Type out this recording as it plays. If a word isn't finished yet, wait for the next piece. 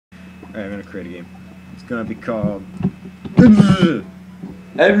Alright, I'm gonna create a game. It's gonna be called...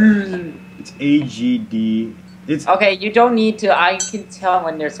 It's AGD. It's... Okay, you don't need to. I can tell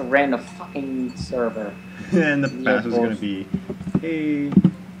when there's a random fucking server. And the password's gonna be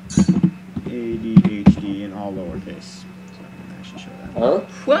ADHD in all lowercase. So I should show that. Oh?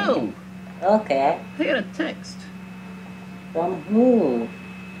 Whoa! Okay. I got a text. From who?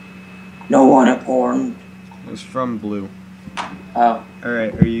 No one important. It was from Blue. Oh.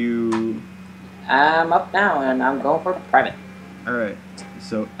 Alright, are you... I'm up now and I'm going for private. Alright,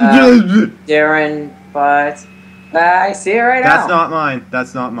 so... Darren, but... I see it right now. That's not mine.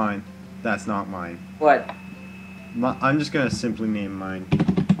 That's not mine. That's not mine. What? I'm just gonna simply name mine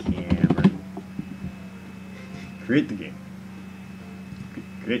Cameron. Create the game.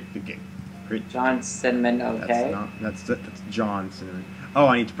 Create the game. Create. John Cinnamon, okay. That's John Cinnamon. Oh,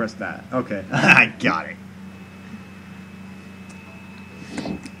 I need to press that. Okay, I got it.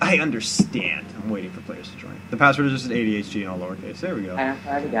 I understand. I'm waiting for players to join. The password is just ADHD in all lowercase. There we go. I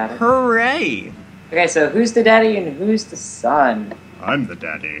already got it. Hooray! Okay, so who's the daddy and who's the son? I'm the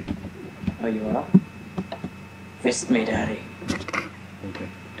daddy. Oh, you are? Fist me, daddy. Okay.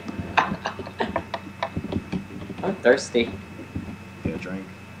 I'm thirsty. Get a drink.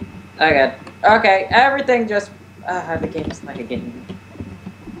 Okay. Okay, everything just... the game's like a game.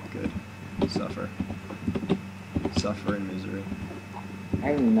 Good. Suffer. Suffer in misery.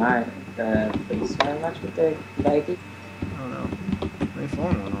 I'm not pleased very much with the baby. Oh no. My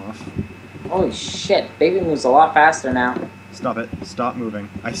phone went off. Holy shit, baby moves a lot faster now. Stop it. Stop moving.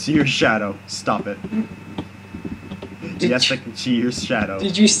 I see your shadow. Stop it. Yes, I can see your shadow.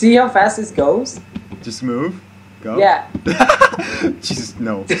 Did you see how fast this goes? Just move. Go. Yeah. Jesus,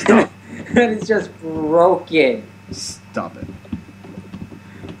 no. Stop. It's just broken. Stop it.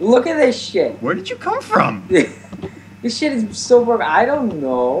 Look at this shit. Where did you come from? This shit is so broken. I don't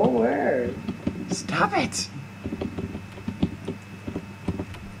know where. Stop it.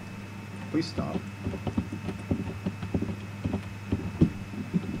 Please stop.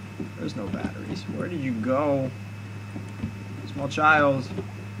 There's no batteries. Where did you go? Small child.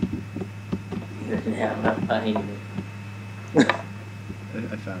 Yeah, I'm not finding you.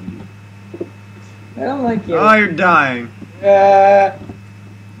 I found you. I don't like you. Oh, you're dying.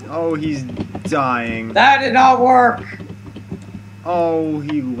 Oh, he's dying. That did not work. Oh,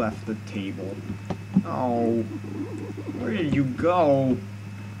 he left the table. Oh, where did you go?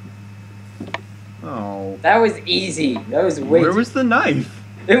 Oh. That was easy. That was way Where was the knife?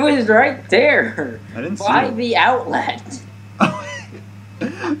 It was right there. I didn't see by it. the outlet.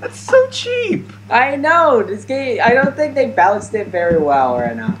 That's so cheap. I know. This game, I don't think they balanced it very well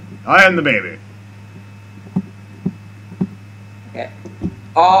right now. I am the baby. Okay.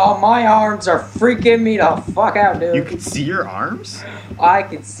 Oh, my arms are freaking me the fuck out, dude. You can see your arms? I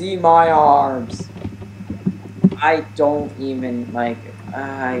can see my arms. I don't even, like,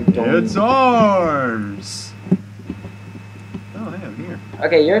 I don't... It's arms! Oh, hey, I'm here.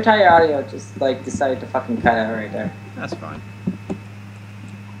 Okay, your entire audio just, like, decided to fucking cut out right there. That's fine.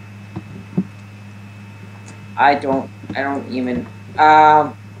 I don't even,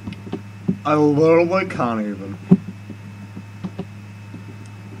 I literally can't even.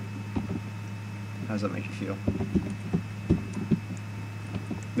 How does that make you feel?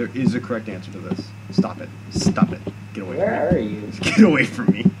 There is a correct answer to this. Stop it. Stop it. Get away Where from me. are you? Get away from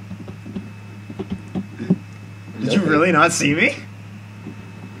me. Did you really not see me?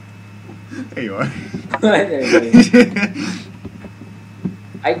 There you are. There you go.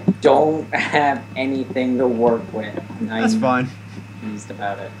 I don't have anything to work with. That's fine. Confused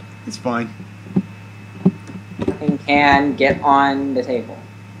about it. It's fine. Fucking can get on the table.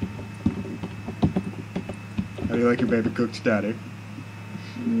 How do you like your baby cooked, Daddy?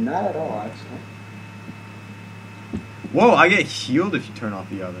 Not at all, actually. Whoa, I get healed if you turn off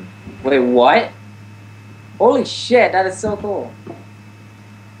the oven. Wait, what? Holy shit, that is so cool.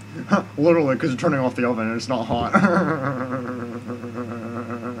 Literally, because you're turning off the oven and it's not hot.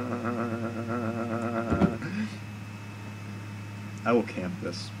 I will camp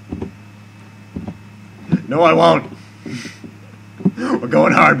this. No, I won't. We're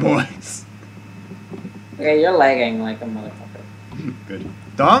going hard, boys. Okay, you're lagging like a motherfucker. Good.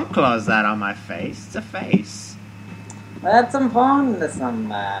 Don't close that on my face. It's a face. That's important to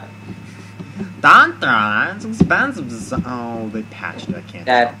somebody. Don't throw it. It's expensive. Oh, they patched it. I can't.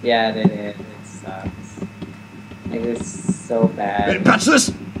 Yeah, they did. It sucks. It is so bad. Hey, patch this,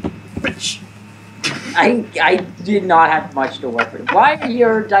 bitch. I did not have much to work with. Why are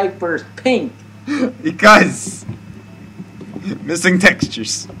your diapers pink? Because missing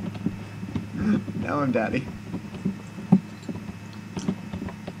textures. Now I'm daddy.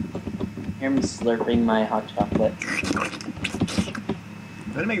 Hear me slurping my hot chocolate.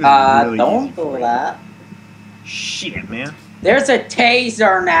 I'm gonna make this really Don't easy for do you. that. Shit, man. There's a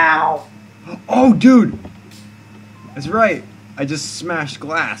taser now. Oh, dude. That's right. I just smashed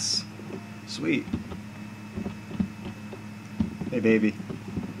glass. Sweet. Hey, baby.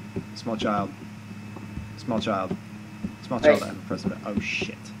 Small child. Small child. Small child. Wait. I haven't pressed it. Oh,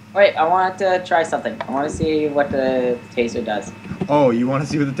 shit. Wait, I want to try something. I want to see what the taser does. Oh, you want to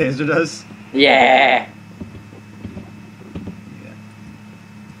see what the taser does? Yeah. Yeah.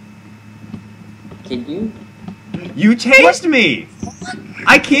 Can you? You tased me!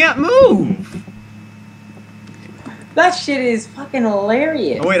 I can't move! That shit is fucking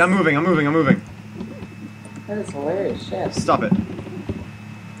hilarious. Oh, wait, I'm moving. That is hilarious shit. Stop it.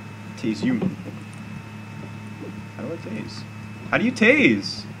 Tase you. How do I tase? How do you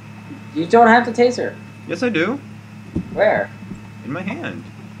tase? You don't have to taser. Yes, I do. Where? In my hand.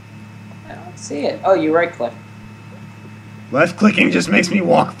 I don't see it. Oh, you right click. Left clicking just makes me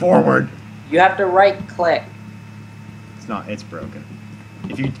walk forward. You have to right click. It's not. It's broken.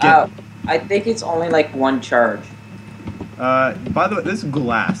 If you get. I think it's only like one charge. By the way, this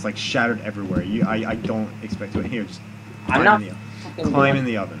glass like shattered everywhere. I don't expect to. Here, just I'm not. climb in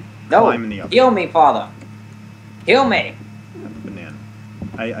the oven. No. Climb in the oven. Heal me, father. Heal me. I have a banana.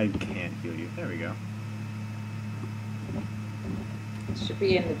 I can't heal you. There we go. It should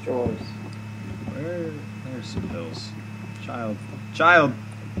be in the drawers. There's some pills. Child.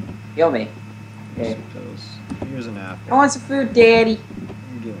 Heal me. Here's Okay. some pills. Here's an I apple. want some food, Daddy.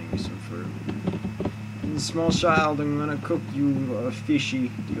 I'm giving you some fruit. Small child, I'm gonna cook you a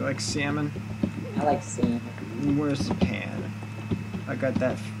fishy. Do you like salmon? I like seeing it. Where's the pan? I got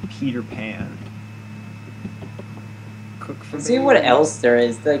that Peter Pan. Cook for Let's see what baby. else there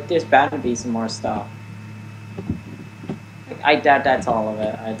is. Like, there's bound to be some more stuff. Like, I doubt that's all of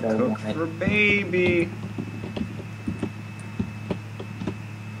it. I don't Cook want it. for baby.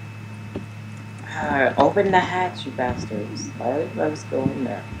 Open the hatch, you bastards. Let us go in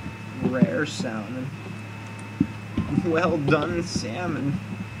there. Rare salmon. Well done, salmon.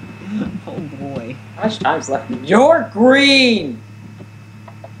 Oh boy. How much time's left? You're green!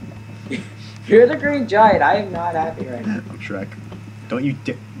 You're the green giant. I am not happy right now. I'm Shrek. Don't you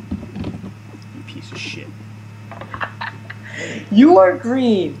dare. You piece of shit. You are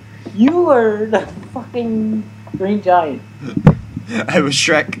green. You are the fucking green giant. I was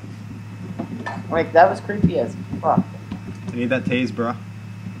Shrek. Wait, that was creepy as fuck. I need that tase, bruh.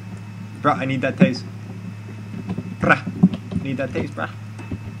 Bruh, I need that tase. Bruh. I need that tase, bruh.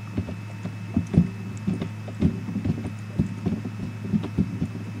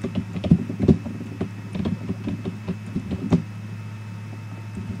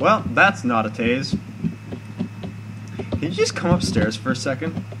 Well, that's not a tase. Can you just come upstairs for a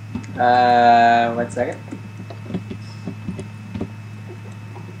second? 1 second.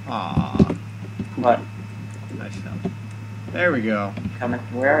 Aww. What? I fell. There we go. Coming.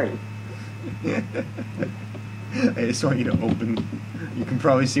 Where are you? I just want you to open. You can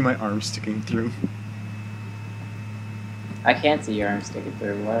probably see my arm sticking through. I can't see your arm sticking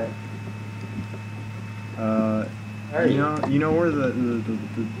through. What? Where are You know where the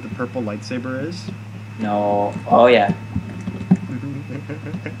purple lightsaber is? No. Oh, yeah.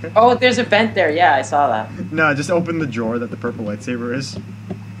 Oh, there's a vent there. Yeah, I saw that. No, just open the drawer that the purple lightsaber is.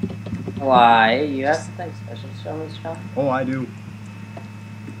 Why? You have something special to show me, Sean? Oh, I do.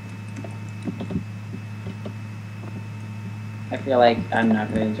 I feel like I'm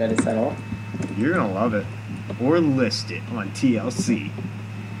not going to enjoy this at all. You're gonna love it. Or list it on TLC.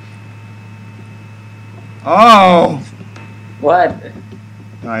 Oh! What?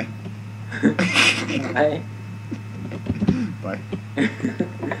 Bye. Bye. Bye.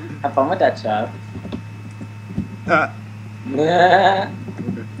 Have fun with that shot. Okay.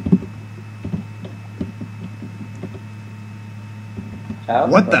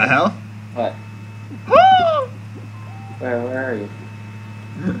 What the hell? What? Where are you?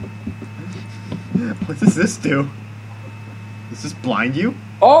 What does this do? Does this blind you?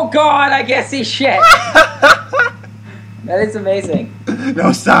 Oh god, I can't see shit! That is amazing.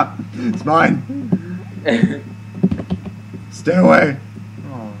 No, stop! It's mine! Stay away!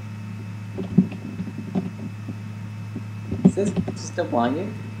 Oh. Is this still blind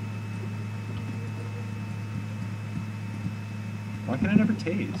you? Why can I never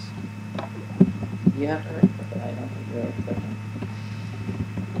tase? You have to right click it. I don't think you're right clicking.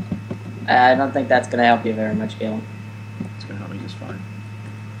 I don't think that's gonna help you very much, Galen. It's gonna help me just fine.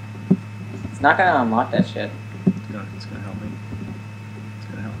 It's not gonna unlock that shit. It's gonna help me. It's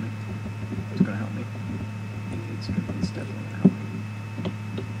gonna help me. It's gonna help me. It's definitely gonna help me.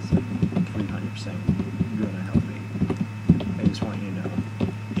 7, 3, 100% gonna help me. I just want you to know,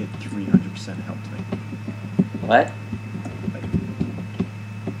 it 300% helped me. What? Like,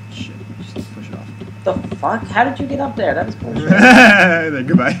 shit, just push it off. The fuck? How did you get up there? That is bullshit. Then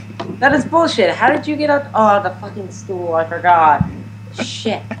goodbye. That is bullshit. How did you get up? Oh, the fucking stool. I forgot.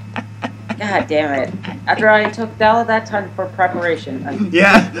 Shit. God damn it. After I took all that time for preparation.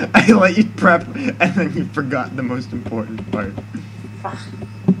 Yeah, I let you prep, and then you forgot the most important part. Fuck.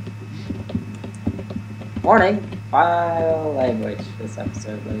 Warning. Foul language this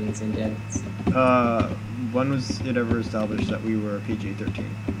episode, ladies and gents. When was it ever established that we were PG-13?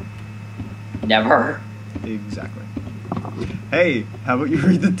 Never. Exactly. Hey, how about you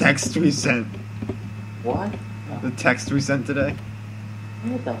read the text we sent? What? The text we sent today?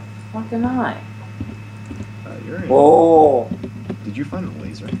 What the fuck am I? You're in. Whoa! Did you find the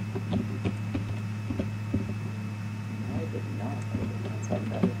laser? I did not. That's not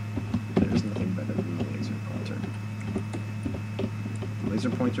better. There's nothing better than the laser pointer. The laser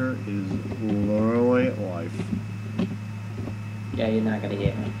pointer is literally life. Yeah, you're not gonna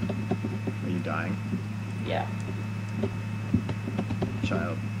hit me. Are you dying? Yeah.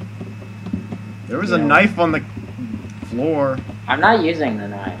 Child. There was a knife on the floor. I'm not using the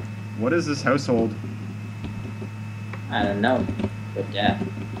knife. What is this household? I don't know. Good death.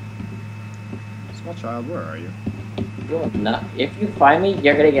 Small child, where are you? You'll not. If you find me,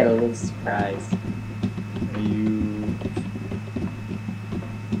 you're gonna get a little surprise. Are you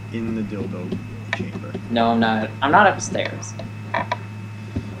in the dildo chamber? No, I'm not. I'm not upstairs.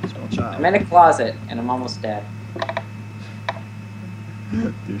 Small child. I'm in a closet, and I'm almost dead.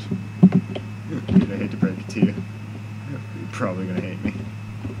 Dude, I hate to break it to you. You're probably gonna hate me.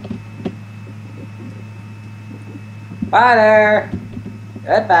 Bye there.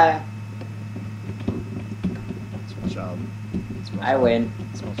 Goodbye. Small child. Small I child. win.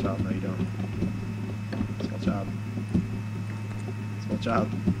 Small child, no you don't. Small child. Small child.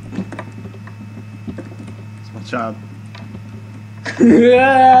 Small child.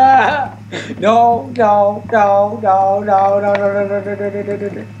 No, no, no, no, no, no, no, no,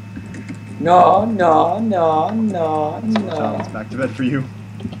 no, no, no, no, no, Small child, no. it's back to bed for you.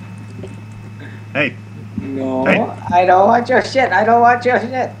 Hey, No, Hey. I don't want your shit. I don't want your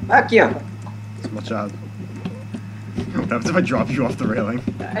shit. Fuck you. small child. What happens if I drop you off the railing?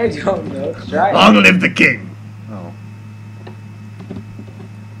 I don't know. Try Long it. live the king! Oh.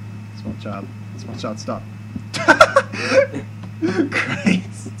 Small child. Small child, stop.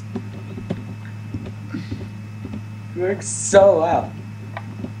 Christ. You work so well.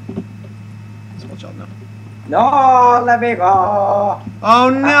 Small child, no. No, let me go. Oh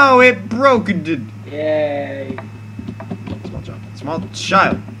no, it broke it did. Yay. Small child. Small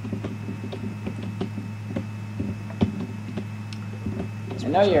child. I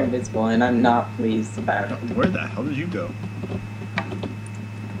know you're invisible, and I'm not pleased about it. Where the hell did you go?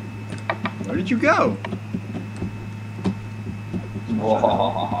 Where did you go?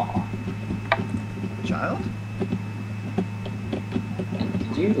 Whoa. Child?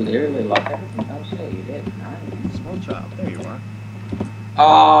 Did you literally lock everything? Oh shit, you did. Nice. Small child. There you are.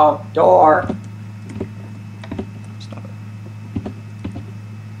 Oh, door. Stop it.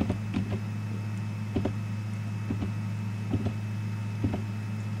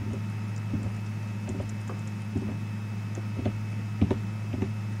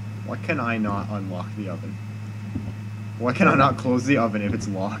 Why can I not unlock the oven? Why can I not close the oven if it's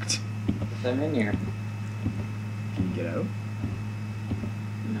locked? I'm in here. Can you get out?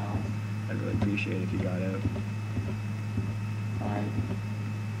 No. I'd really appreciate it if you got out. Fine.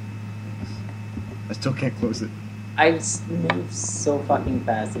 I still can't close it. I just move so fucking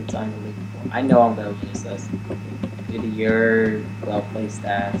fast, it's unbelievable. I know I'm gonna lose this. Due to your well-placed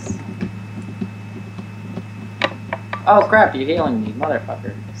ass. Oh crap, you're healing me,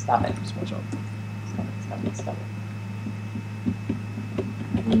 motherfucker. Stop it. Small child. Stop it, stop it, stop it.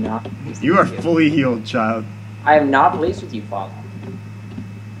 I'm not pleased You are with fully healed, child. I am not pleased with you, father.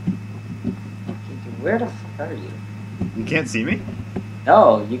 Where the fuck are you? You can't see me?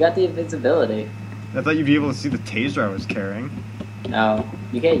 No, you got the invisibility. I thought you'd be able to see the taser I was carrying. No,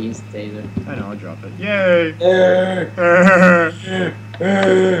 you can't use the taser. I know, I dropped it. Yay!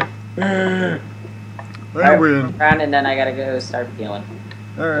 I win. Round and then I gotta go start healing.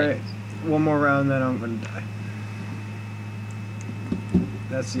 Alright, one more round, then I'm gonna die.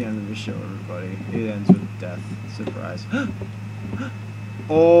 That's the end of the show, everybody. It ends with death. Surprise.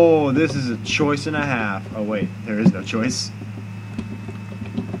 Oh, this is a choice and a half. Oh, wait, there is no choice.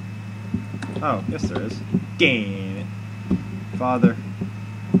 Oh, yes, there is. Damn it. Father.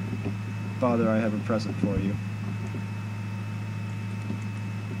 Father, I have a present for you.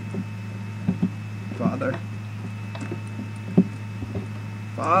 Father.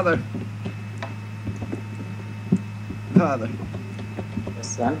 Father. Father. Yes,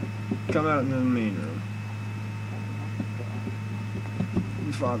 son. Come out in the main room.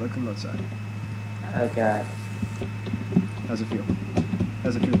 Father, come outside. Oh god. How's it feel?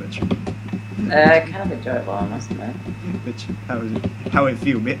 How's it feel, bitch? Kind of enjoyable, I must admit. Bitch, how is it? How it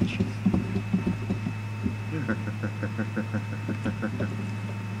feel, bitch?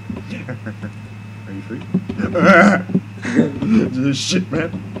 Are you free? This shit,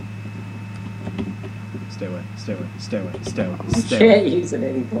 man. Stay away, stay away, stay away, stay away, You stay away. can't use it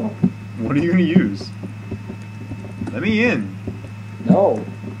anymore. What are you gonna use? Let me in. No.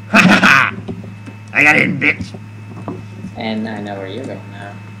 I got in, bitch. And I know where you're going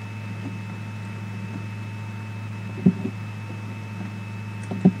now.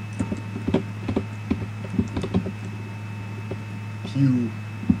 Pew.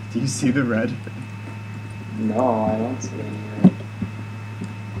 Do you see the red? No, I don't see any red.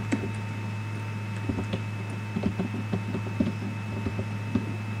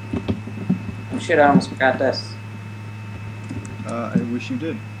 Oh shit, I almost forgot this. I wish you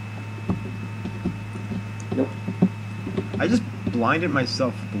did. Nope. I just blinded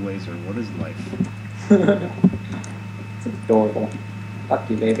myself with the laser. What is life? It's adorable. Fuck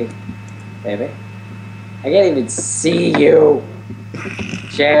you, baby. Baby. I can't even see you.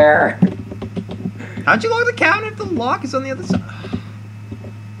 Chair. How'd you lock the cabinet if the lock is on the other side?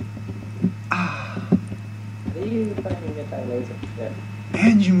 How do you fucking get that laser? Shit.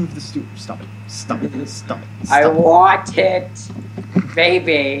 And you move the stool. Stop it. Stop it. Stop it. Stop I it. want it,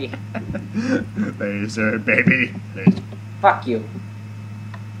 baby. Laser, baby. Laser. Fuck you.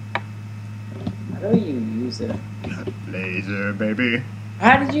 How do you use it? Laser, baby.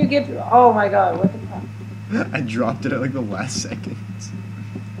 How did you get? Oh my god! What the fuck? I dropped it at like the last second.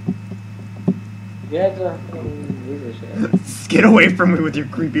 You had to fucking use this shit. Get away from me with your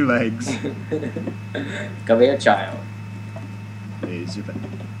creepy legs. Come here, child. Laser, baby.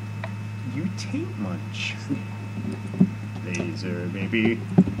 You taint much. Laser, baby.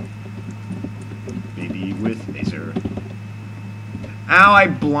 Baby with laser. Ow, I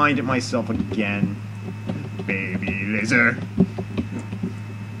blinded myself again. Baby laser.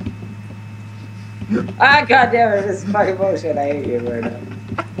 Ah, goddamn it! This is fucking bullshit. I hate you right now.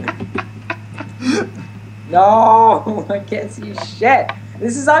 No, I can't see shit.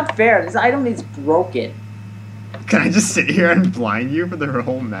 This is unfair. This item is broken. Can I just sit here and blind you for the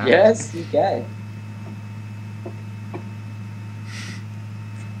whole match? Yes, you can.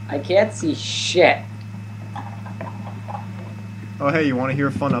 I can't see shit. Oh, hey, you want to hear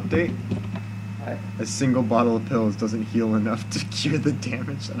a fun update? What? A single bottle of pills doesn't heal enough to cure the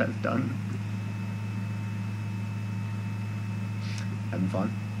damage that I've done. Having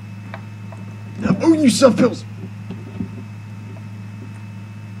fun? Oh, you sell pills!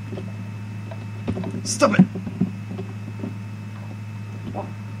 Stop it!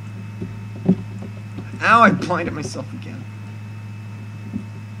 Ow, I blinded myself again.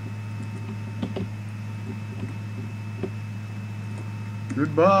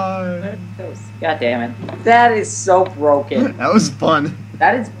 Goodbye. God damn it. That is so broken. That was fun.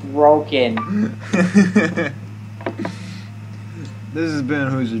 That is broken. This has been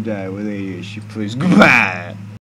Who's Your Dad with a issue, please. Goodbye.